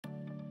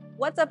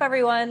What's up,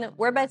 everyone?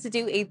 We're about to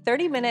do a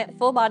 30-minute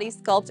full body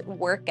sculpt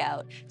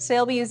workout. Today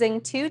I'll be using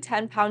two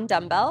 10-pound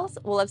dumbbells.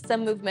 We'll have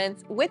some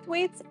movements with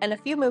weights and a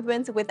few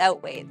movements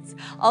without weights.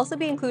 I'll also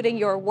be including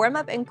your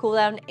warm-up and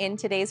cool-down in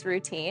today's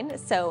routine.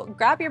 So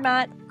grab your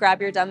mat,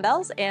 grab your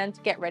dumbbells,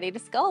 and get ready to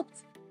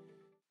sculpt.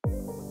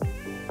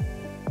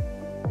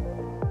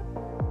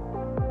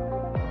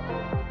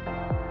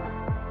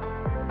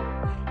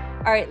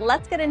 All right,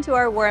 let's get into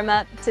our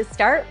warm-up. To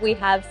start, we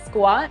have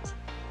squat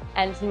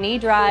and knee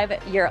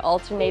drive your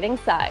alternating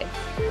sides.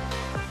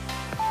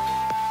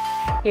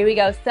 Here we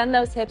go, send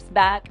those hips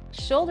back,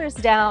 shoulders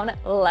down,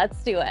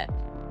 let's do it.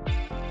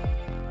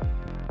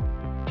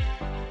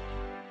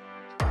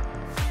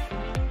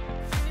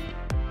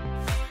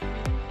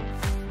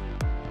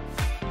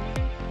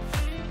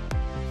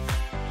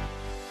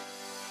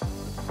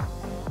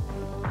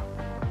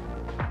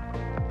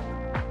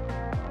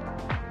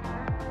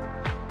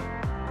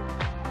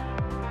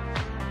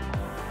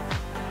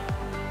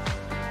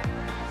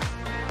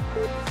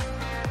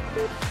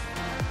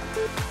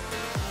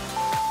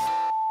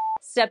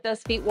 Step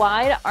those feet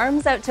wide,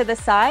 arms out to the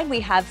side. We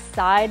have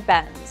side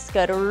bends.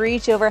 Go to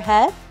reach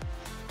overhead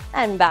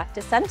and back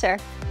to center.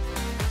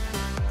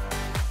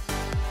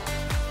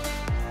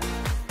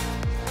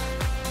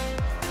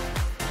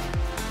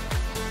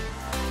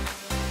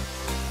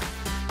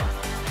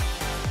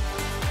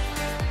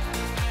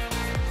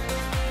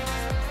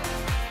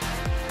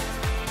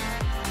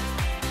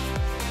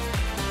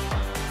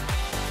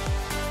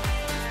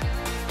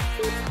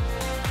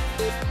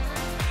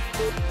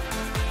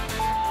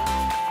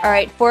 All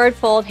right, forward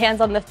fold,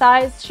 hands on the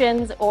thighs,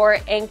 shins, or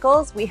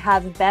ankles. We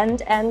have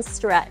bend and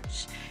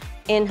stretch.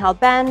 Inhale,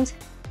 bend.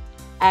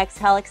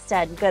 Exhale,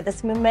 extend. Good,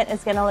 this movement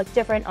is gonna look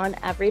different on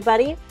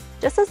everybody,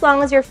 just as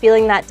long as you're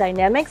feeling that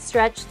dynamic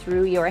stretch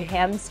through your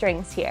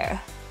hamstrings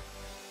here.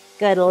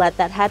 Good, let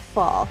that head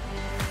fall.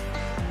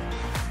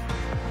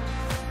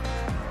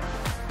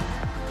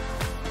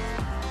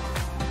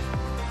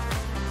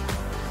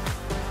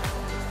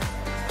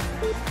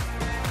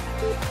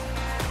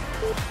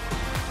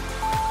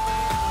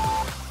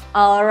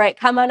 All right,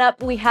 come on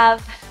up. We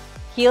have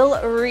heel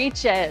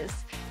reaches.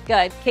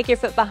 Good, kick your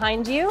foot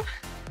behind you.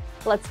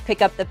 Let's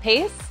pick up the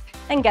pace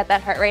and get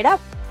that heart rate up.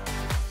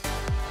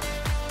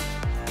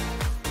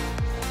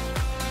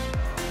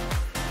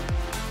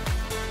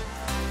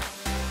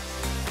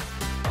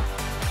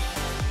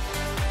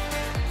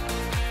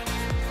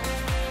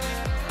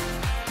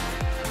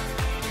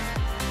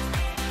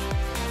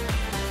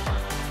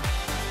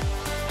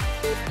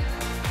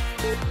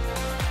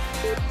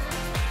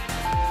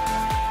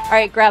 All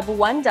right, grab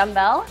one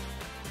dumbbell.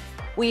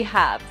 We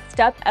have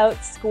step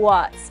out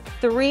squats,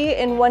 3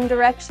 in one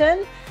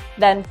direction,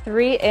 then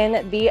 3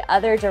 in the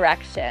other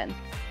direction.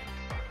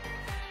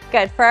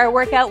 Good, for our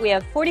workout, we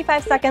have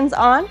 45 seconds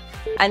on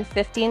and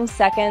 15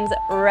 seconds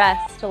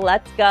rest.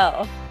 Let's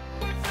go.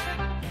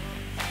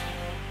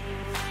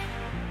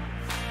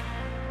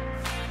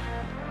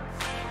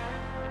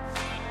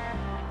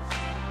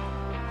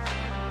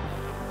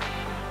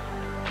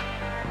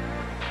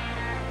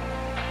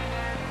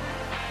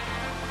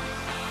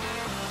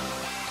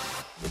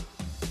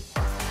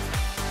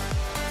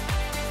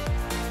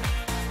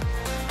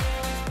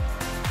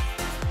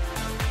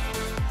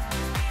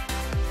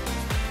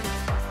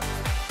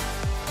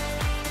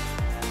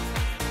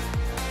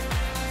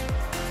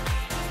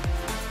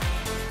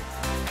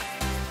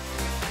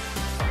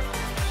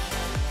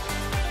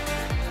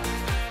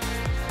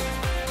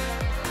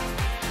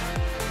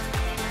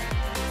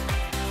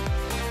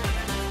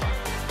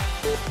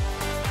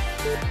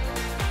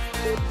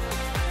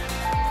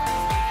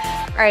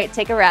 All right,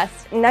 take a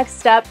rest.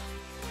 Next up,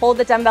 hold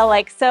the dumbbell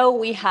like so.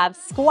 We have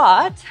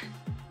squat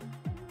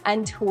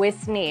and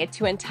twist knee.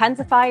 To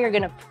intensify, you're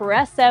gonna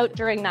press out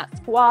during that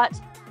squat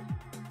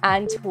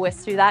and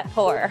twist through that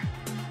core.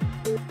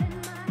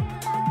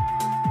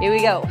 Here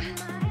we go.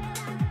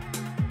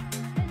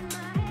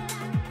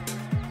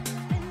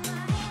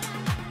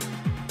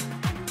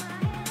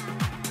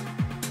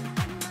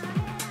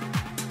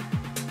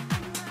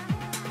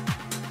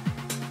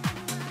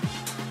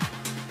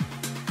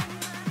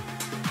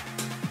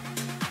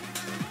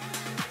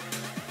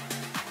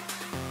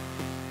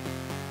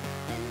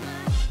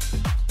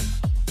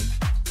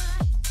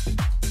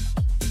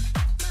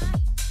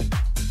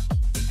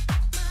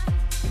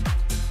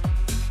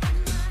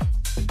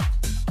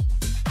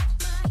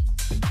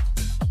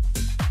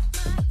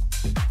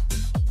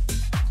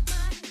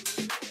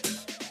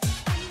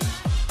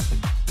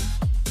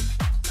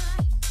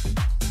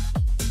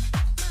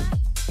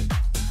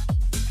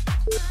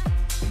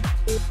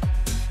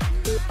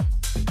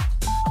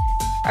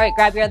 All right,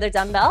 grab your other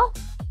dumbbell.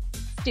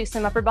 Let's do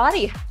some upper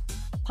body.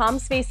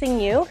 Palms facing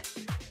you.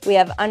 We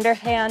have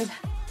underhand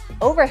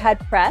overhead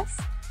press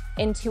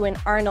into an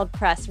Arnold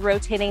press,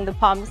 rotating the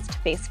palms to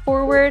face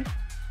forward,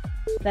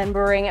 then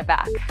bring it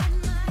back.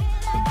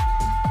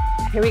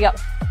 Here we go.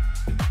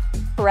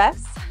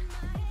 Press.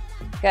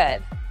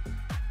 Good.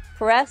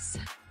 Press.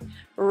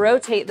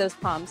 Rotate those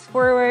palms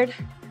forward.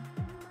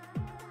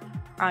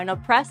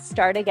 Arnold press,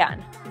 start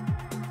again.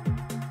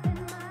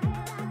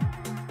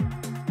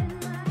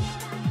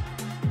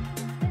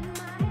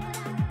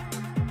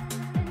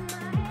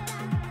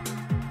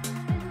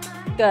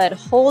 Good,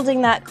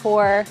 holding that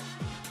core.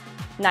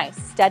 Nice,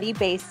 steady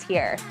base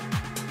here.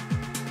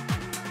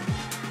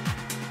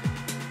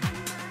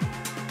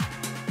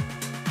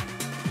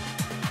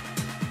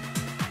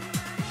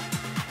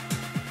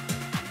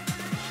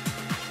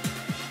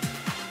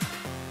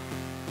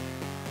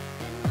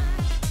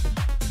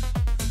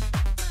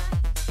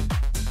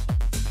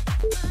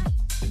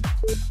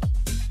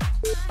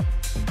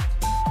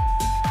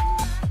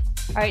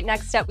 All right,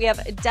 next up we have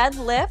a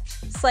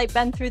deadlift, slight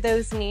bend through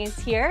those knees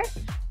here.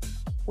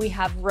 We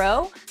have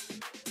row,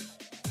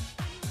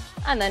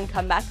 and then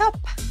come back up.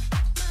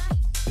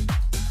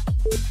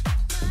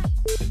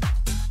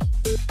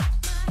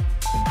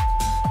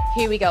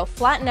 Here we go,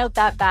 flatten out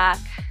that back.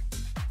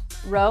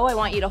 Row, I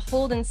want you to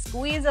hold and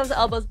squeeze those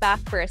elbows back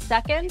for a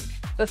second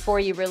before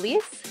you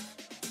release,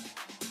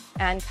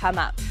 and come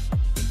up.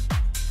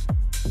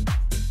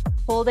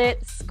 Hold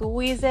it,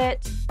 squeeze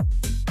it.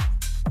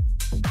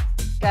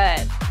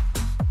 Good.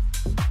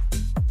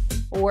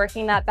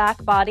 Working that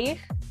back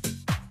body.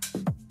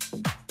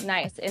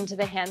 Nice, into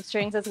the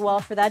hamstrings as well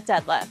for that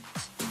deadlift.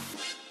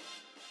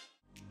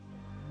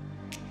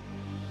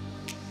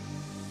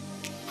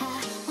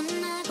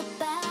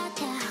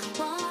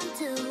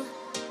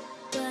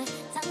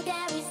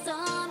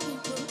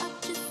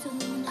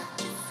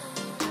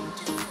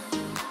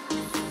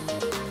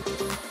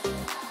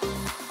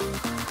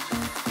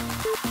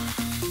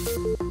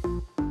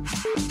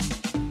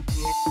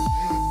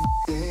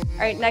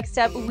 All right, next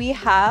up we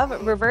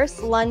have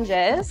reverse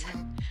lunges.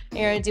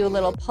 You're gonna do a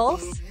little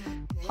pulse,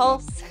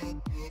 pulse,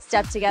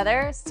 step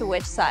together,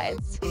 switch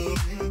sides.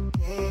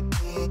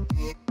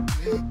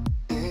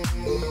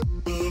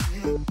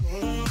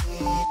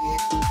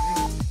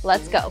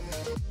 Let's go.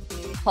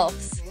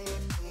 Pulse,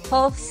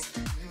 pulse,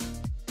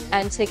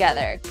 and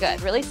together.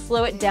 Good, really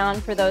slow it down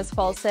for those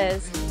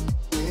pulses.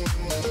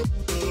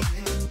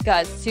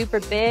 Good, super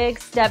big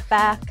step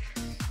back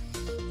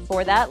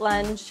for that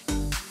lunge.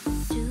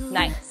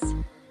 Nice.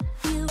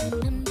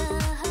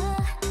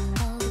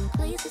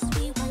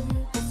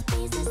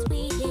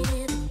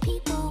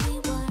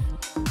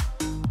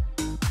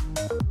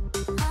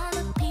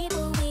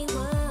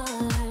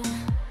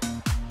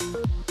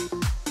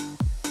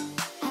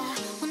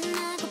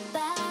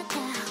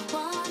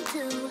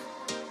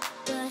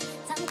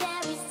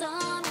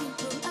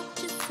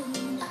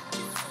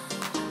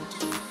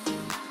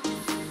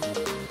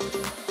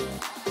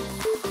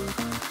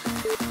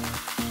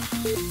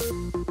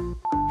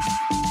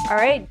 All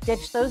right,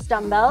 ditch those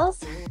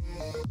dumbbells.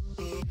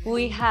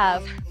 We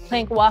have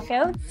plank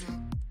walkouts,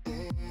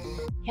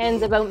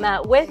 hands about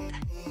mat width,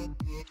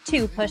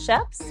 2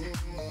 push-ups,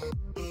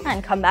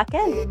 and come back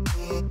in.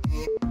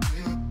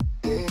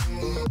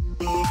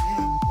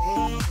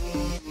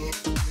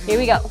 Here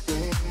we go.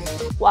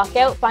 Walk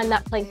out, find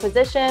that plank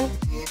position.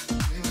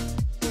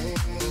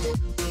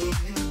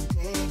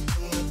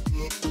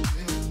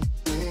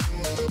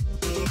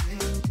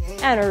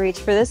 And a reach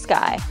for the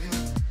sky.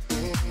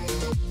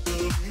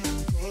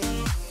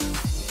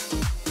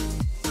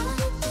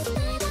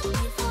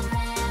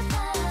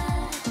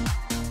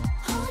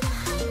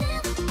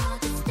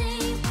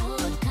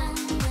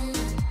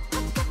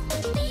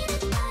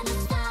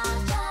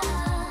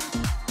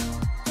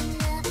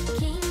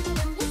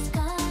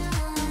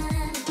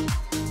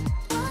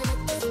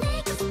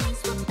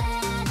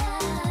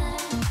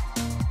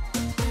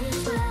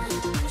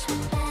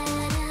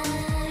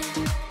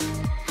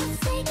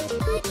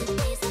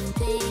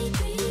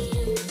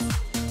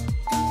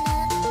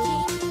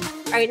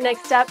 All right,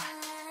 next up,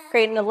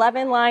 create an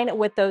 11 line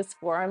with those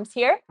forearms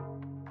here.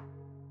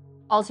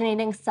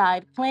 Alternating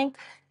side plank,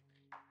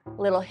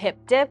 little hip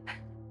dip,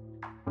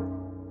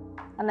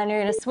 and then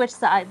you're gonna switch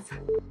sides,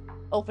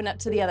 open up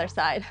to the other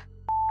side.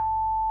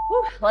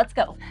 Woo, let's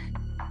go.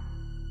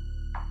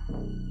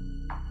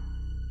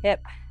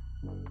 Hip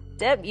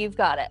dip, you've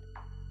got it.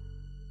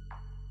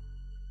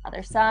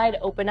 Other side,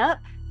 open up.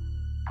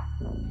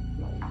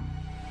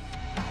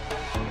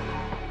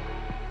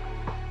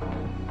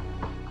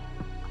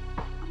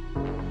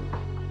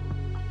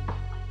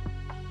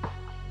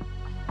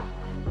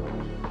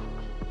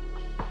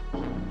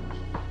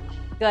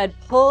 Good,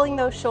 pulling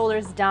those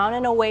shoulders down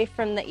and away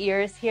from the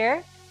ears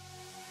here.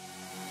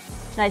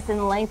 Nice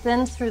and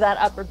lengthened through that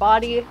upper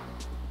body,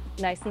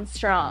 nice and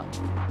strong.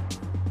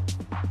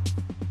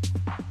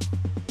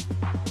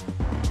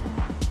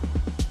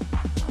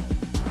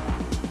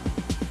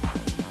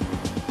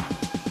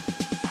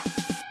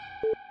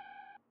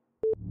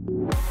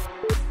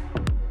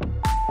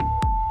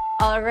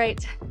 All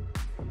right,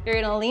 you're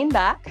gonna lean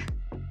back.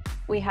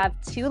 We have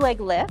 2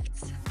 leg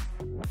lifts,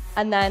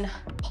 and then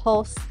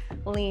pulse,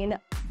 lean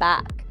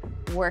back,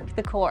 work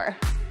the core.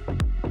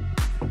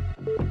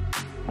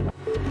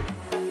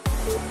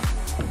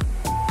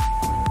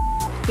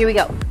 Here we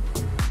go.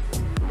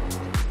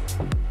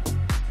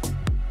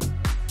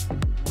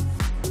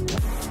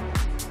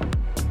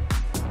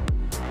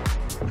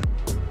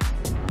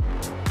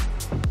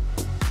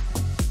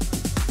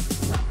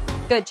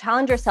 Good,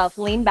 challenge yourself,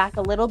 lean back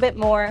a little bit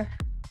more.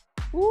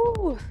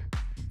 Woo,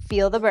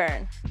 feel the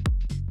burn.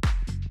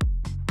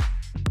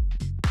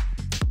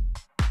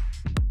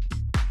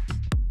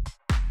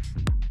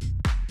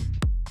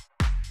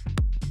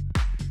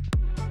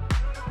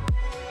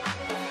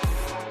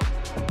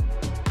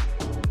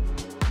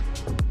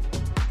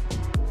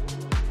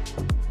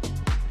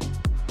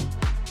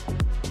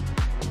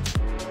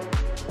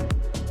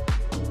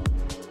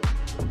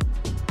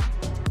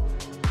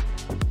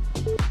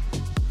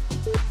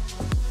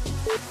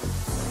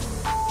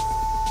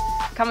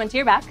 Come onto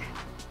your back.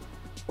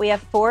 We have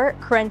 4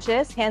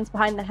 crunches, hands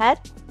behind the head,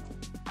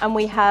 and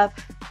we have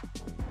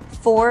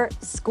 4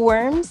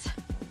 squirms,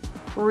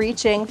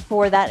 reaching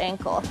for that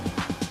ankle.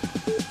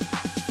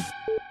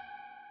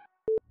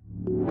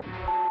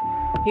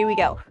 Here we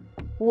go.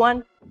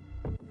 1,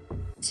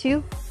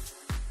 2,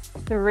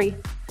 3,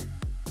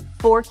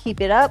 4.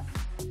 Keep it up.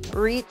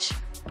 Reach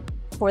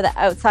for the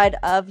outside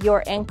of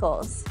your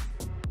ankles.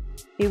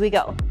 Here we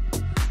go.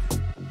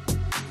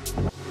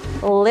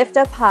 Lift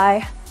up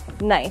high.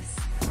 Nice.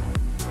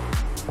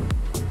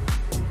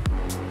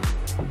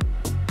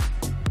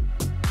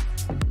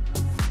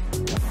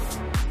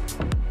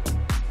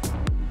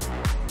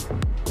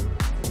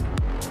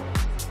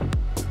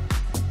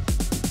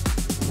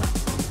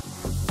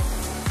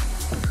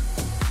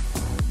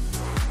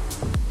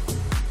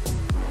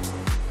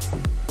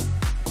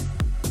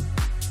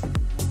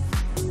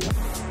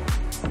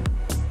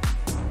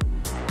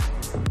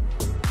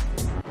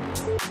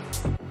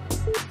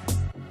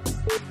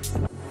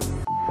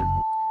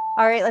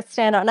 All right, let's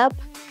stand on up,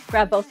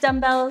 grab both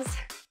dumbbells,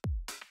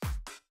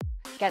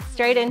 get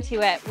straight into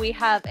it. We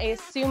have a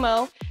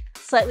sumo,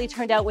 slightly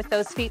turned out with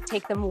those feet,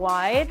 take them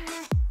wide.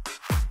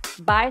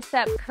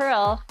 Bicep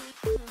curl,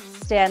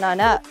 stand on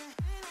up.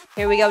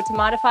 Here we go. To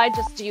modify,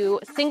 just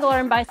do single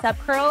arm bicep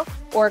curl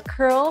or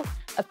curl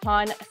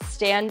upon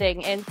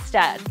standing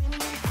instead.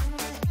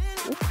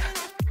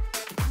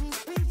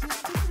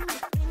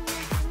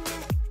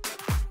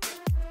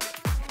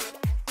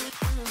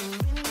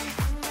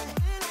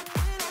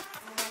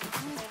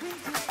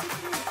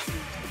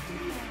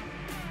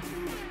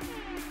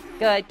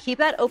 Good. Keep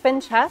that open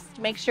chest.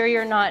 Make sure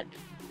you're not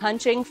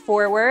punching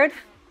forward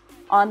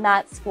on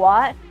that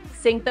squat.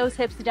 Sink those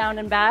hips down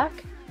and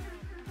back.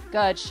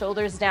 Good.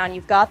 Shoulders down.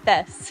 You've got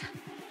this.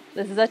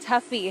 This is a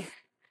toughie.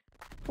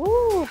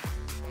 Woo.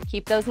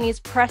 Keep those knees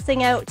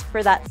pressing out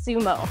for that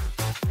sumo.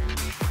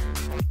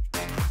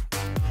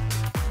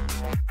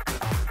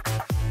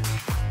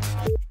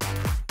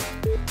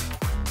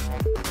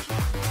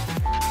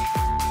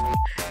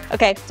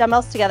 Okay,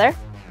 dumbbells together.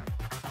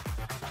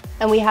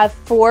 And we have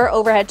 4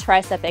 overhead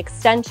tricep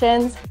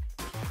extensions,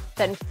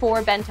 then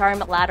 4 bent arm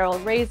lateral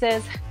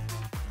raises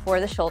for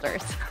the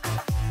shoulders.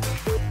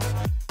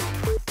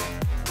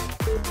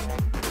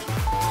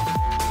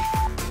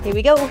 Here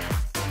we go.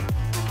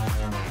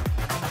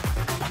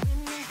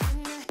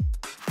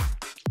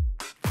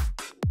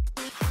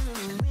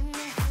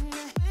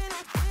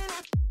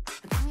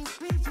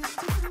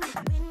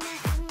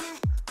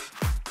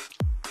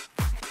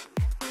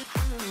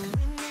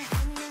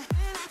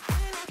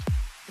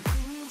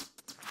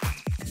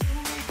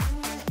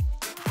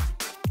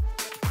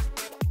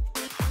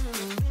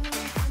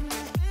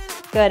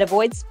 Good.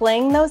 Avoid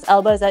splaying those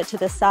elbows out to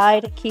the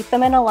side. Keep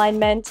them in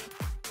alignment.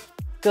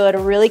 Good.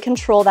 Really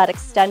control that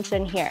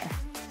extension here.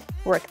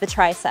 Work the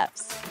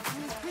triceps.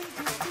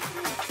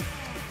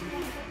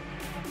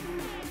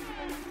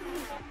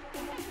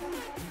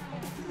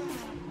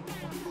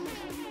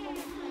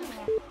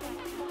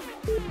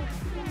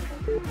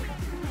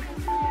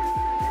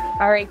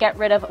 All right, get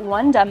rid of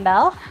 1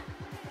 dumbbell.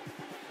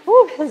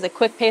 Whew, this is a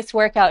quick paced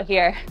workout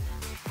here.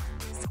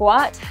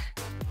 Squat,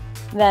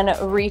 then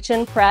reach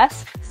and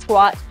press.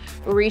 Squat,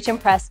 reach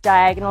and press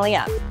diagonally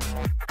up.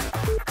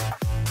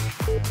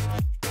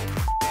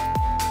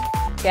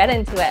 Get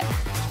into it.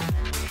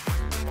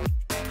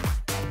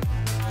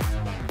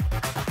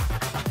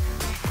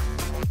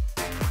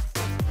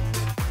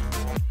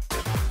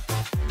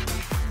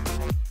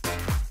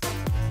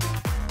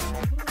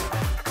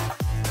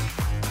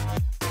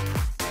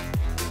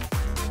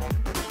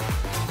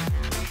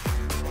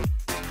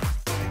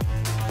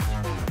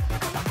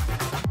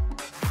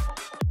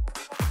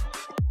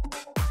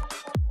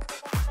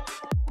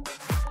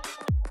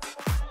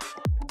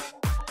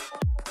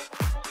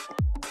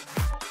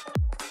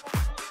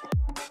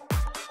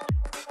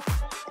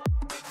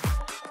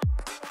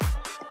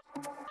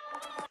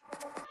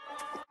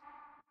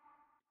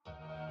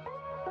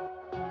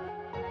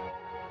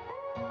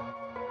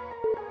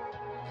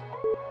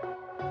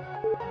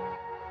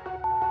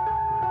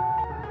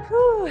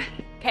 Whew.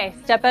 Okay,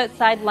 step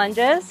outside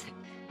lunges.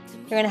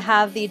 You're gonna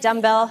have the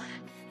dumbbell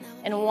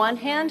in one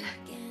hand,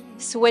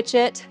 switch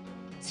it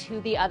to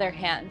the other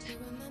hand.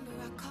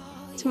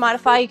 To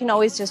modify, you can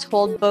always just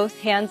hold both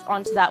hands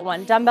onto that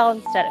one dumbbell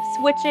instead of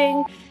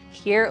switching.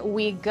 Here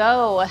we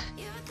go.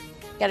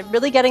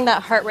 Really getting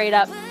that heart rate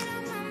up.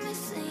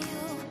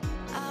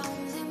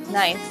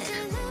 Nice.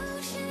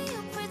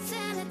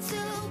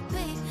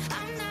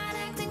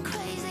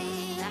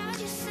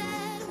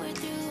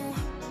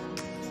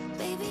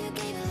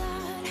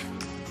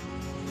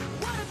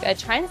 Good.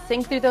 Try and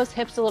sink through those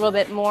hips a little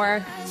bit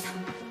more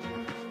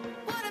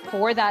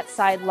for that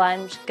side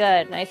lunge.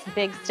 Good. Nice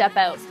big step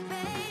out.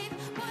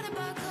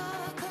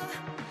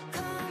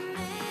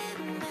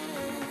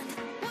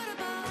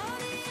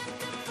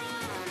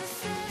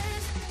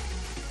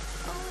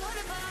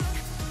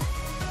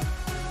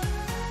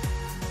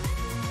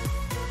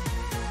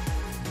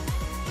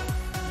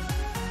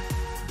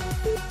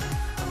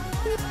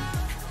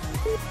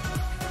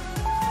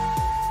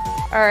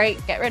 All right,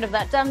 get rid of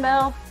that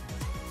dumbbell.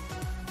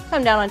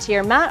 Come down onto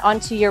your mat,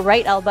 onto your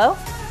right elbow.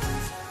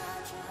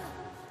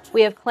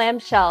 We have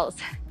clamshells.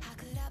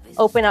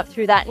 Open up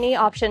through that knee,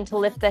 option to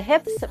lift the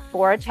hips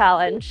for a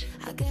challenge.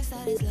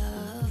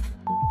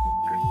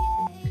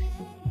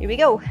 Here we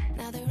go.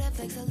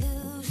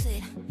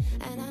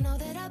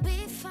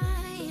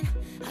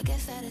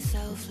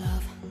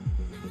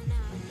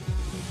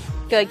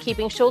 Good,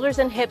 keeping shoulders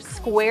and hips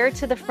square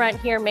to the front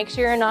here. Make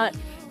sure you're not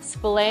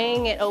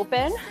splaying it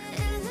open.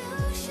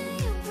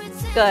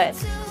 Good.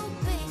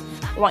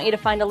 I want you to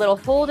find a little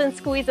hold and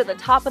squeeze at the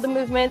top of the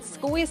movement.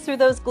 Squeeze through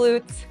those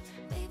glutes.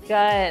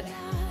 Good.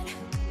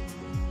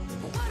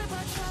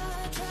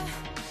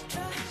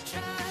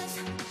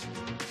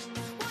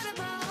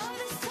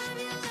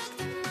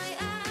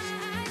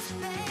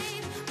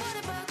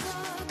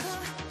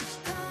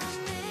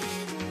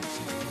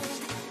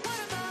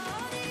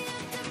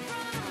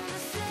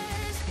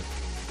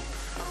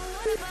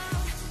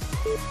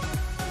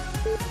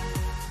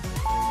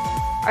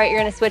 All right, you're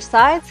gonna switch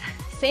sides.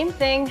 Same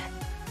thing,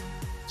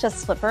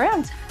 just flip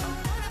around.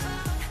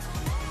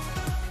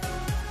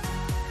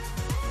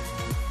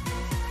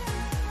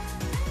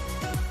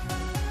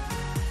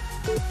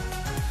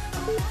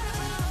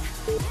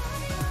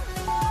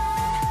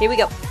 Here we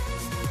go.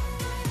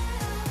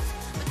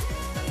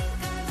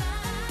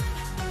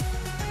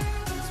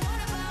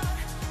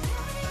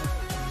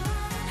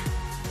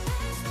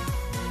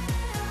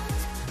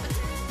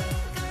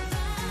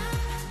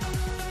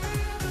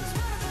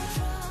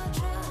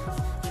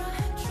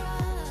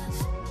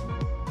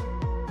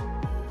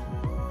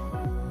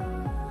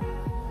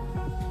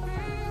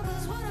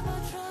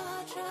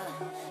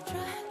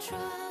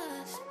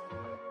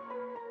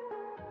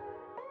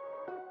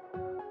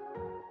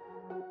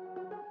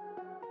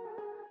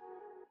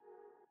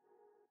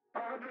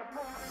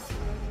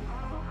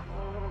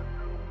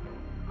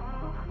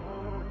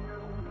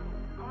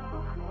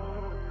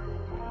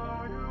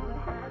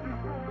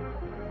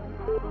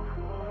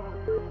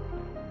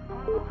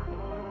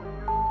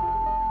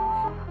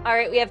 All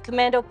right, we have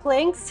commando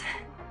planks.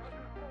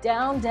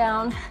 Down,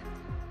 down,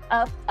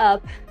 up,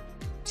 up,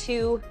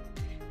 2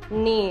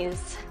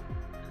 knees.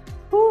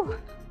 Whew.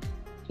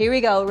 Here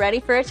we go, ready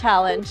for a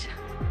challenge.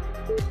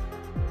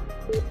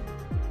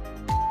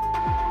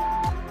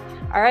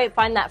 All right,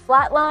 find that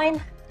flat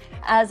line.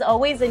 As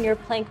always, in your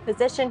plank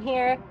position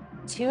here,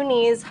 2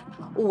 knees,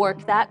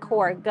 work that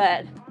core,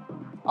 good.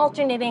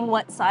 Alternating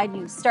what side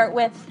you start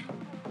with,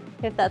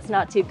 if that's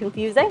not too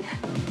confusing.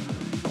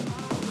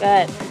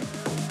 Good.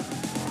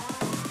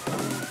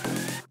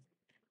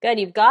 Good,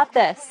 you've got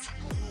this.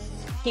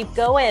 Keep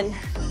going.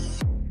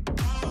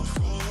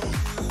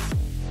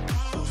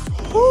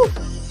 Woo.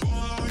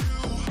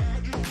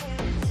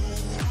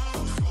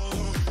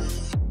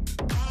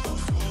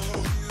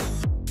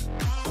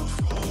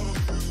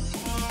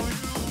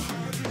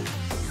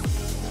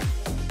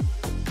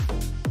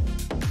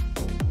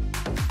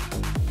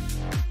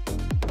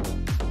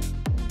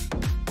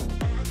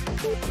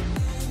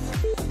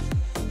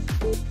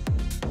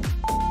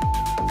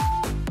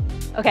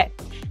 Okay,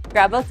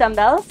 grab both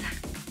dumbbells,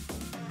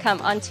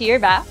 come onto your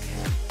back.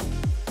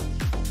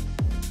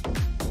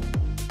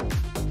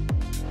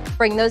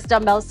 Bring those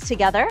dumbbells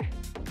together.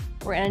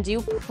 We're gonna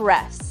do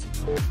press.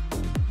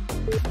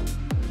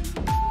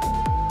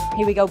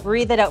 Here we go,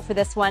 breathe it out for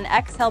this one.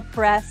 Exhale,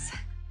 press.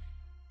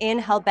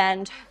 Inhale,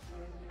 bend.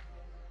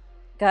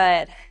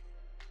 Good.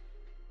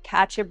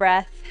 Catch your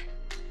breath.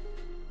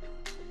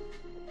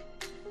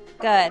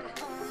 Good.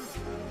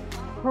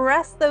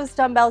 Press those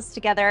dumbbells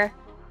together,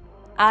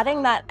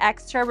 adding that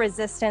extra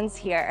resistance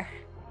here.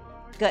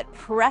 Good,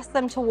 press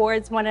them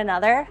towards one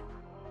another.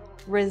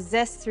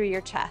 Resist through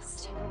your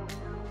chest.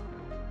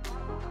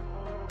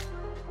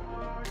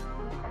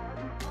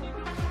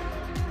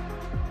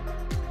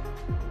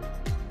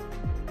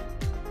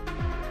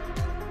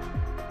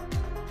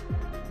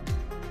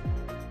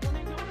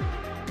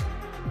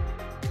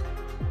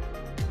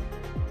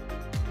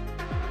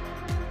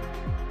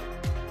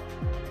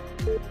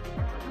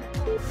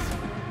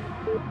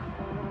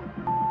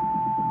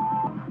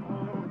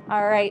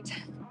 All right,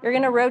 you're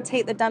gonna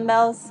rotate the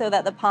dumbbells so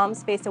that the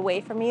palms face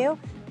away from you.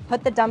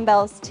 Put the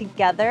dumbbells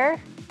together.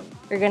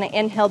 You're gonna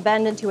inhale,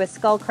 bend into a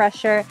skull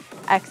crusher.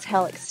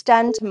 Exhale,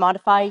 extend. To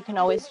modify, you can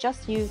always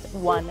just use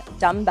 1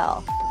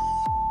 dumbbell.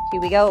 Here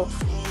we go.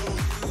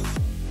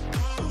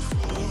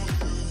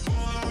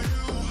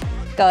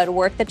 Good,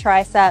 work the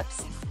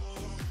triceps.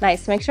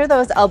 Nice, make sure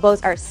those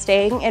elbows are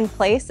staying in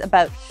place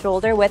about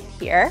shoulder width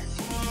here.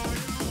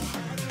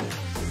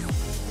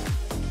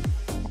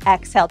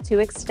 Exhale to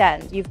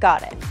extend, you've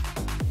got it.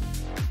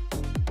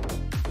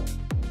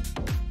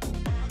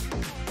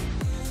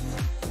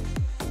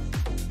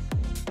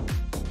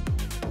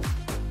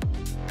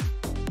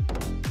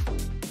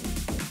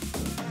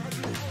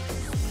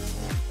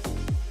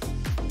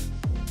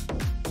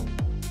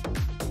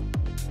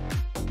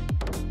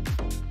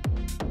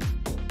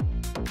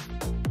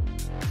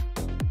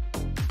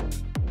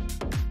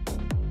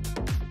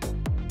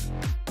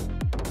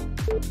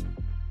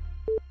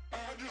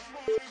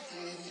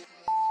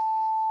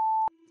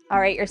 All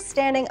right, you're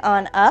standing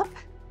on up.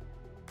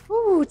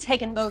 Ooh,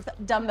 taking both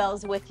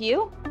dumbbells with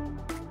you.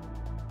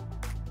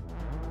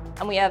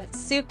 And we have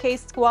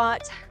suitcase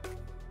squat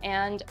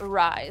and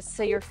rise.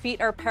 So your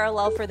feet are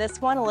parallel for this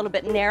one, a little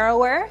bit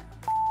narrower.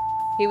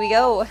 Here we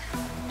go.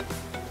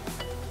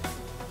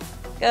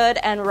 Good,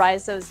 and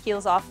rise those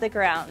heels off the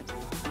ground.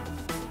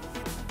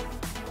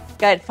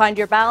 Good, find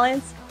your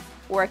balance,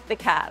 work the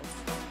calves.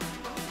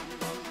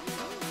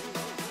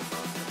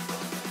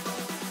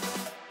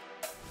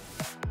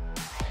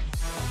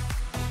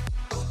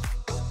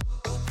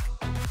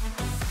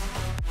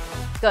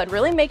 Good,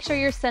 really make sure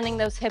you're sending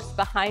those hips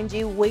behind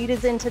you. Weight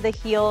is into the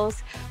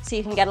heels so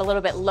you can get a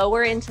little bit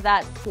lower into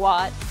that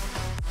squat.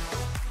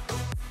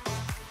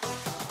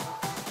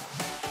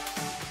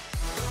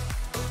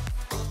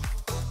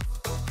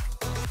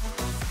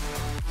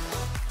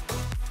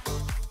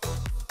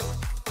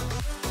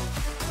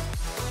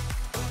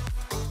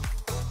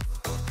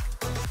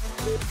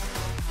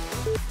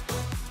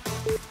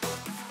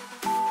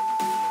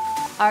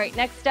 All right,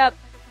 next up,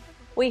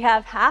 we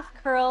have half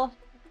curl,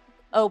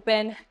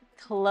 open,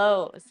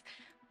 close,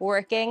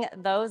 working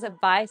those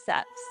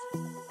biceps.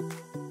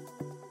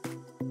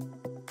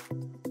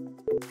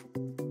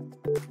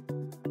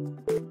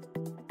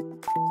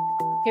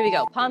 Here we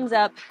go, palms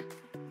up,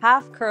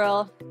 half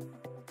curl,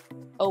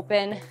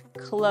 open,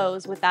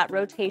 close with that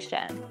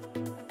rotation.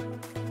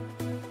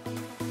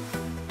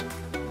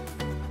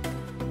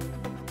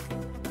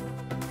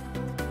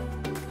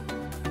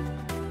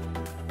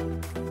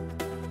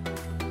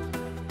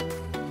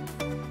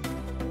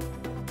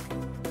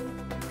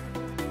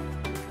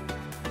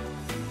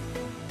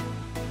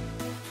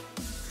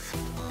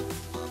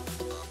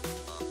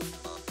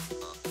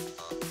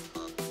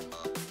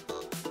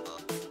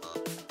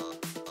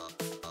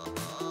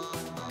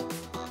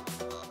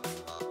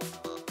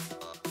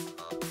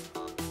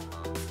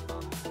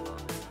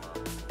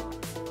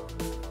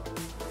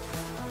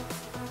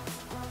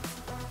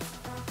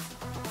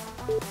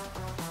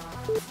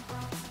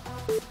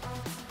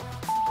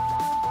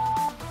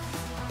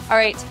 All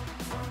right,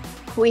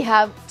 we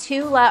have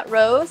 2 lat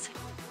rows,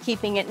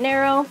 keeping it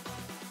narrow,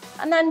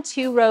 and then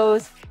 2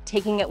 rows,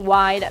 taking it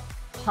wide,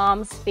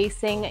 palms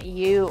facing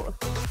you.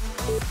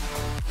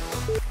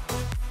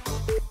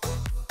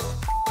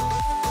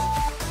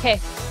 Okay,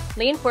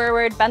 lean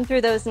forward, bend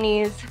through those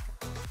knees.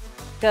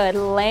 Good,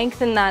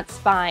 lengthen that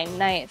spine,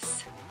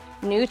 nice.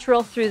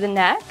 Neutral through the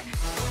neck.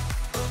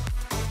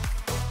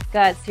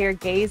 Good, so you're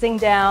gazing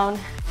down.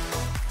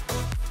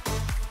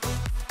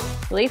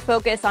 Really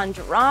focus on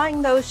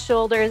drawing those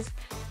shoulders,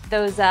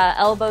 those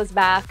elbows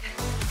back.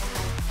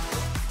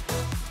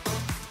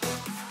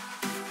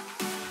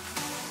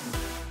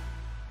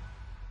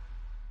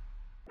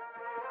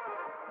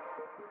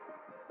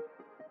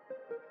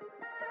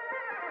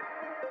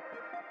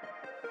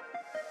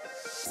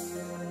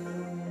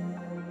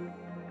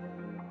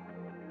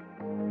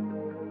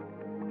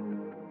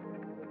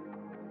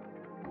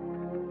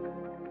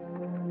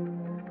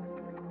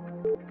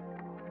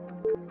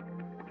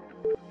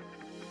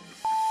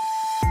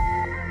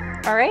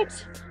 All right,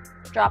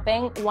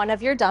 dropping one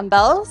of your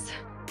dumbbells.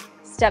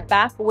 Step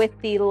back with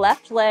the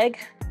left leg.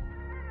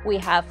 We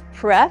have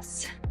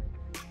press,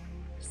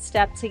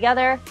 step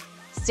together,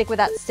 stick with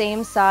that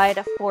same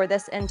side for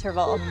this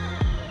interval.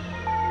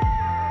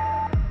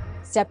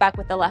 Step back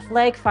with the left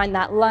leg, find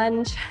that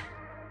lunge.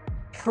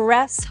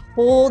 Press,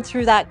 hold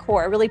through that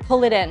core, really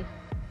pull it in.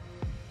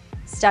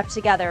 Step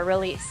together,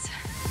 release.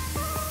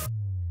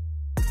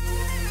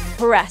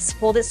 Press,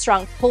 hold it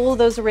strong, pull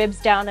those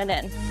ribs down and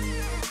in.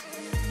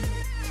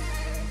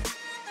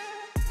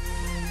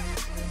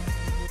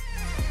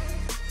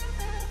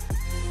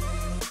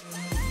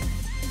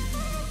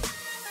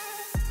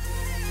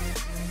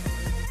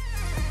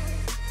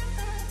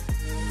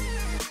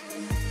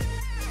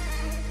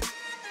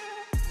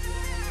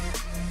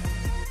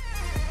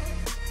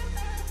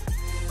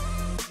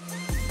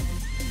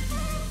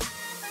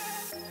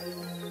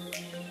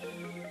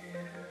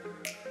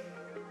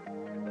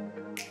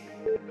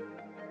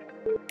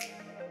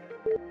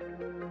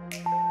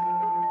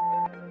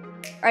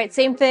 All right,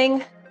 same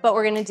thing, but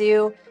we're gonna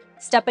do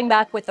stepping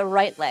back with the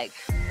right leg.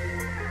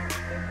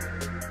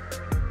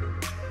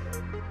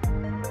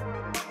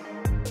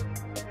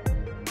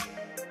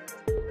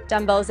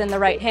 Dumbbells in the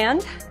right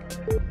hand.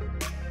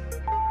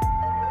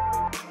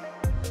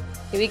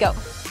 Here we go.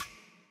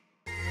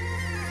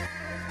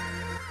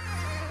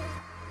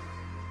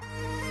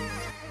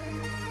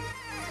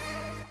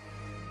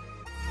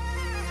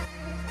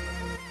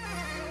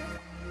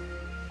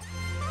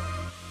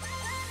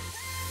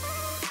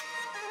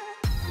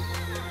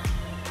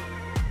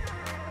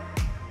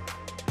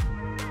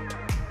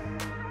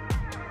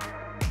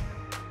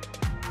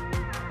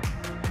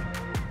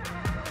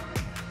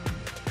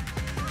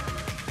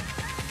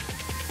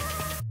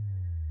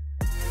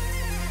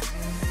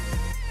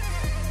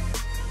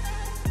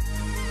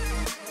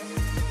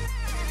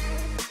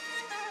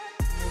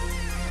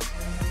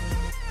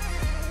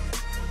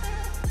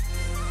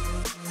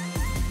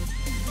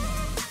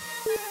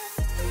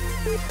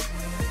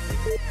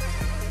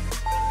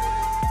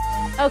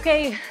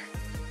 Okay,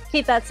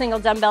 keep that single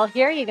dumbbell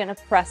here. You're gonna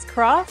press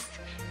cross,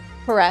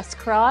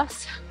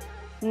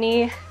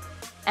 knee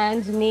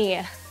and knee.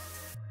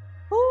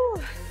 Woo.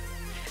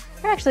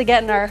 We're actually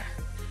getting our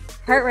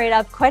heart rate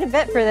up quite a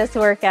bit for this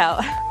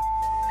workout.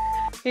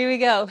 Here we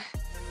go.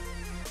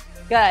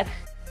 Good.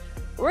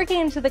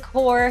 Working into the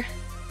core,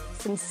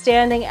 some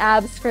standing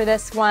abs for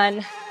this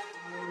one.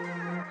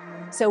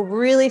 So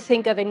really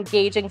think of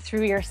engaging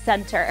through your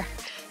center.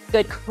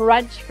 Good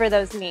crunch for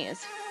those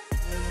knees.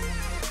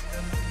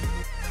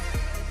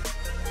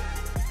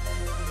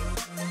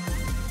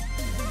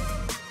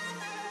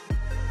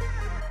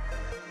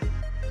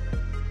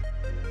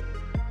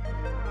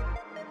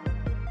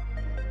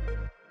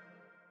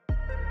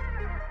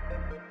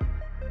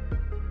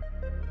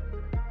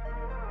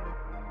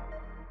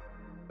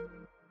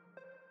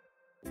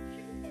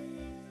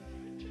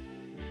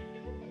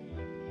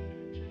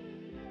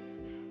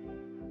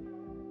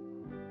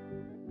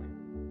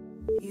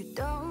 You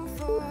don't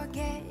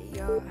forget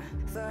your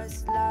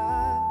first love.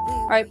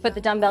 All right, put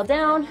the dumbbell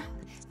down.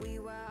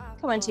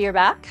 Come onto your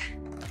back.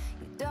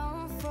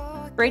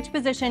 Bridge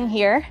position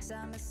here.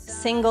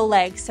 Single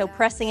leg, so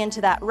pressing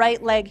into that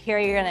right leg here,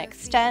 you're gonna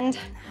extend,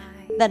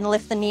 then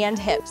lift the knee and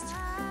hips.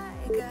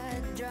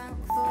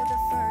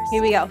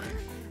 Here we go.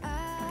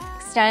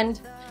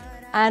 Extend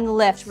and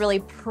lift, really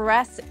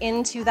press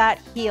into that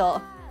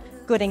heel.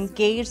 Good,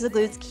 engage the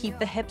glutes, keep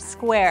the hips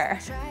square.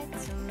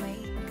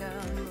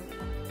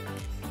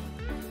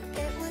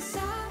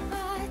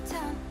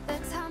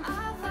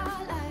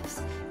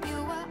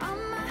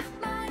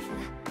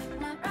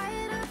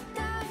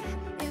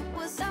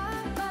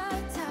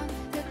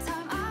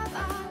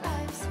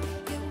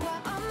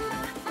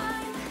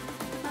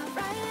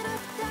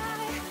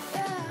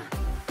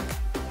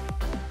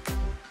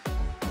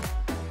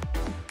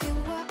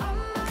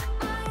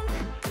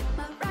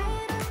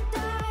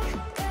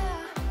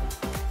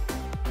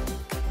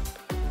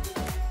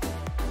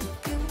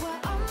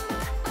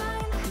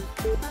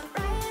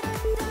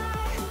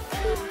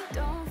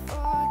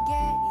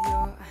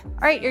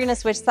 All right, you're gonna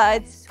switch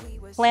sides,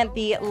 plant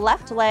the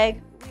left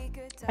leg,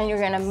 and you're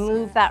gonna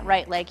move that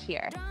right leg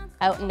here,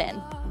 out and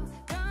in.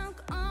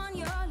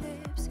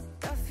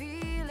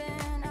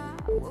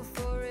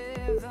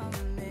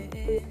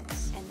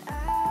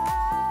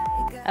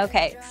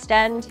 Okay,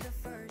 extend,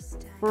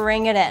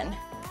 bring it in.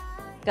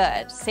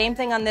 Good, same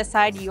thing on this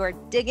side. You are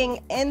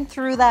digging in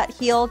through that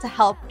heel to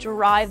help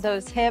drive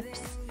those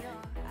hips.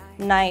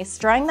 Nice,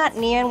 drawing that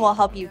knee in will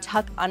help you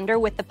tuck under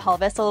with the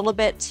pelvis a little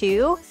bit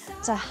too,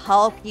 to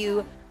help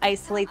you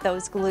isolate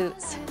those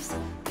glutes.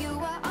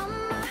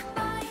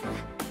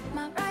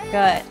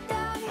 Good,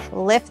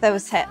 lift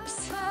those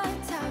hips.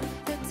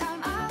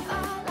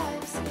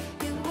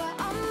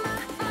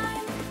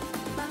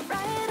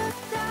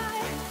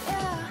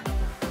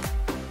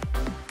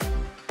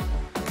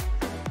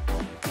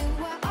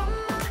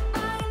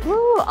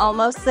 Woo,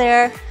 almost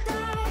there.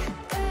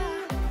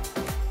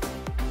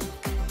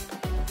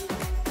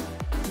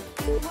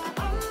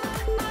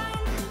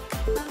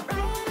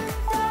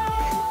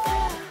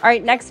 All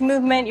right, next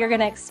movement, you're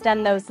gonna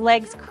extend those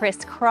legs,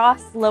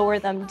 crisscross, lower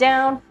them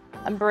down,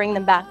 and bring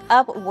them back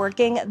up,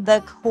 working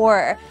the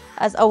core.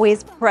 As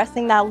always,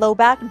 pressing that low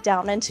back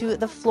down into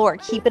the floor.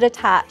 Keep it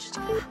attached.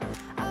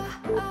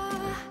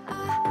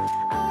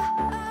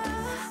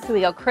 Here we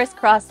go,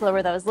 crisscross,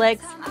 lower those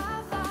legs.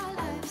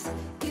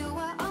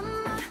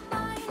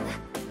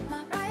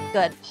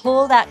 Good,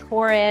 pull that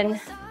core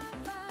in.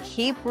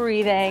 Keep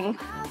breathing.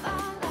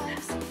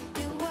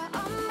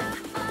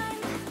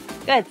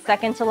 Good,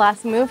 second to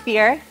last move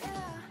here.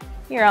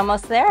 You're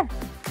almost there.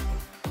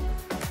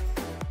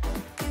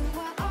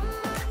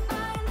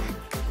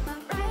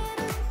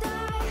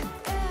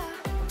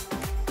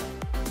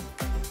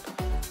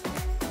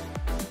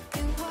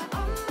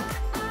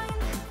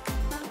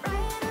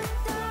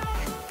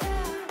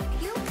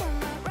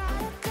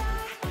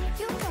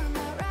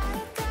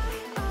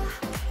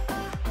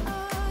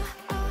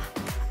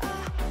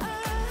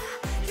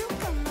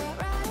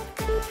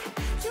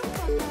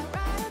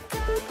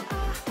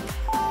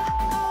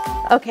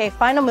 Okay,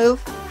 final move.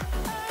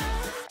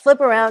 Flip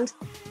around.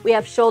 We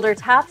have shoulder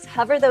taps.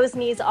 Hover those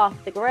knees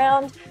off the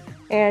ground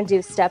and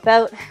do step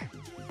out,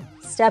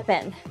 step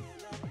in.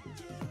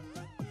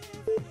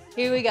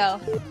 Here we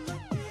go.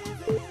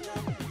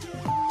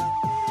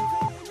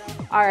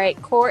 All right,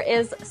 core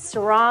is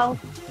strong.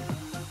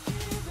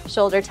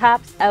 Shoulder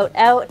taps, out,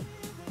 out.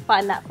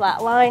 Find that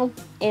flat line,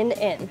 in,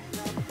 in.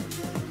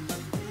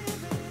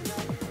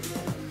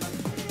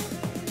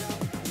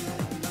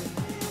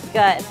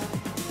 Good.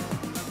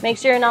 Make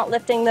sure you're not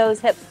lifting those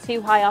hips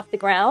too high off the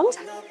ground.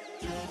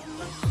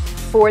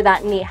 For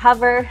that knee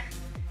hover,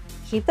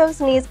 keep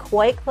those knees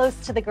quite close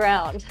to the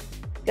ground.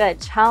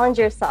 Good, challenge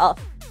yourself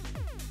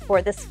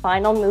for this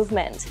final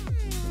movement.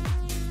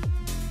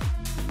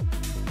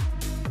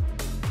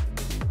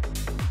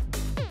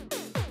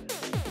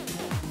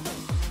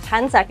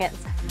 Ten seconds.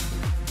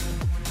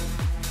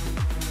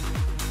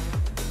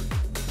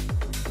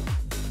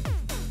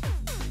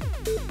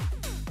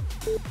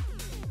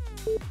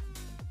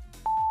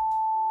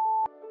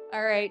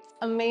 All right,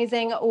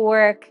 amazing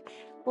work.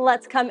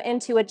 Let's come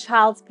into a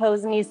child's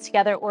pose, knees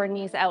together or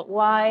knees out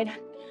wide.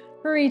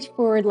 Reach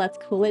forward, let's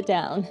cool it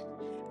down.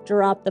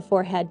 Drop the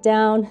forehead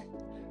down,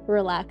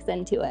 relax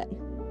into it.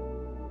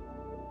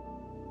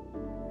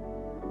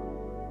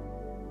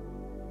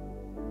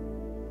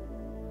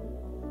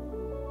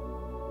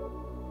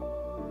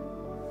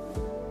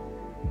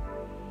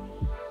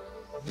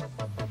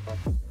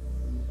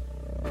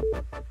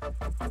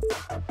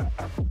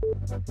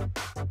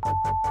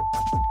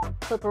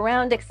 Flip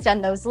around,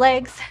 extend those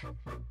legs.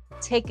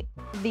 Take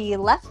the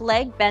left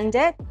leg, bend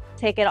it,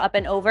 take it up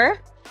and over.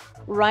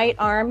 Right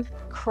arm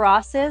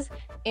crosses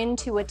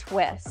into a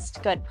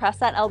twist. Good, press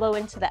that elbow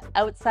into the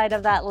outside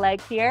of that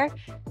leg here,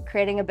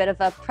 creating a bit of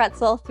a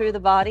pretzel through the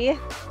body.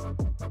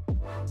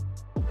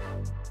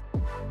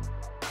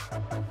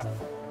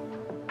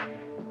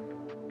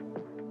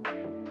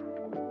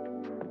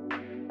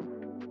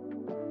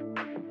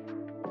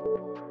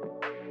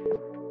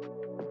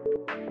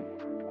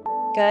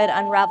 Good,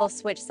 unravel,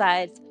 switch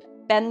sides.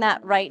 Bend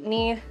that right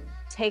knee,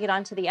 take it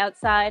onto the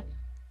outside.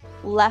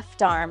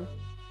 Left arm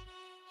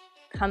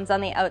comes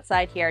on the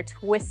outside here,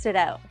 twist it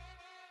out.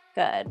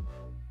 Good.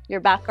 Your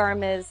back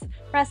arm is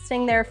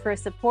resting there for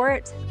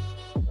support.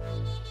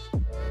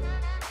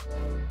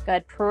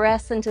 Good,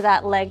 press into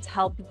that leg to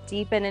help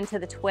deepen into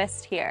the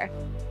twist here.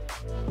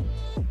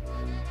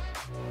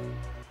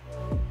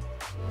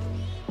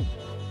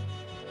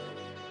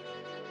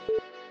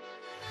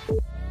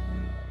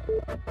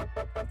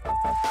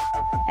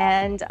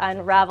 And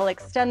unravel,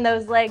 extend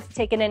those legs,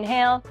 take an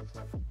inhale.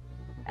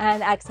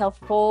 And exhale,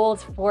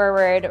 fold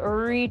forward,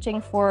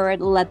 reaching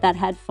forward, let that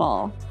head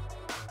fall.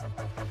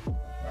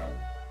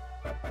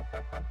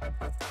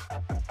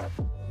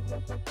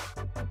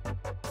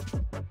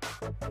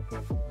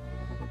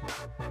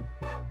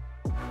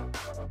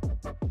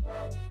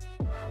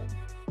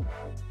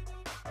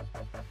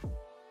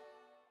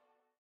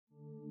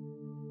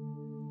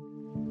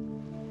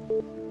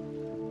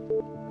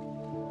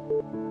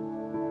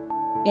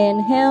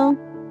 Inhale,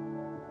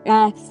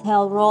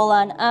 exhale, roll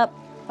on up,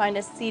 find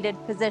a seated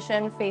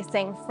position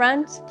facing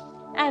front,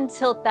 and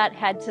tilt that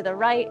head to the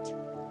right.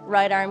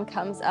 Right arm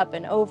comes up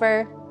and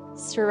over,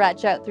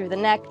 stretch out through the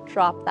neck,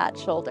 drop that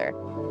shoulder.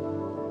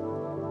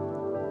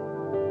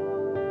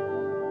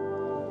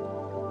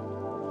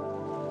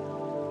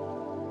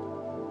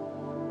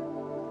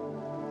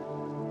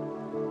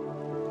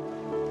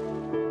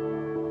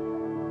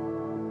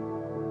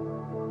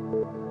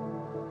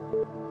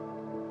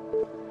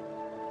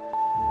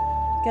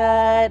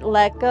 Good,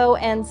 let go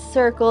and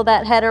circle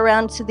that head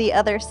around to the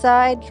other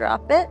side,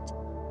 drop it,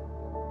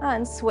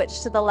 and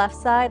switch to the left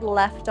side.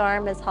 Left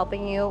arm is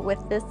helping you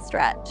with this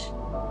stretch.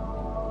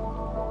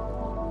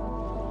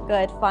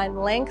 Good,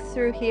 find length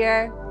through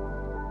here.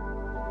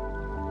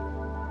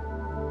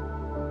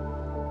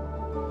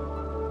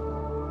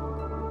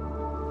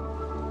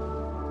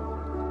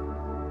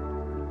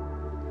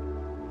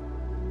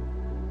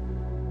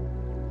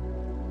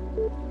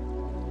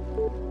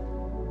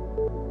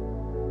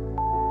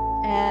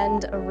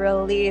 And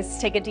release,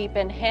 take a deep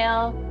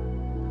inhale.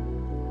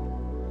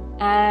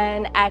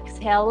 And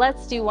exhale,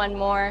 let's do one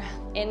more.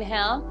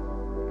 Inhale.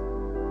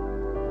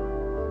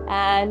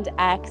 And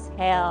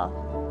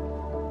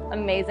exhale.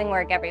 Amazing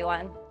work,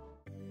 everyone.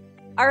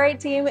 All right,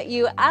 team,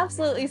 you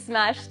absolutely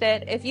smashed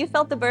it. If you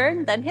felt the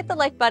burn, then hit the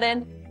like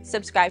button,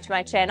 subscribe to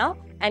my channel,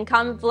 and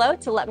comment below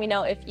to let me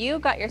know if you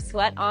got your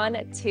sweat on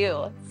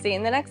too. See you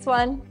in the next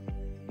one.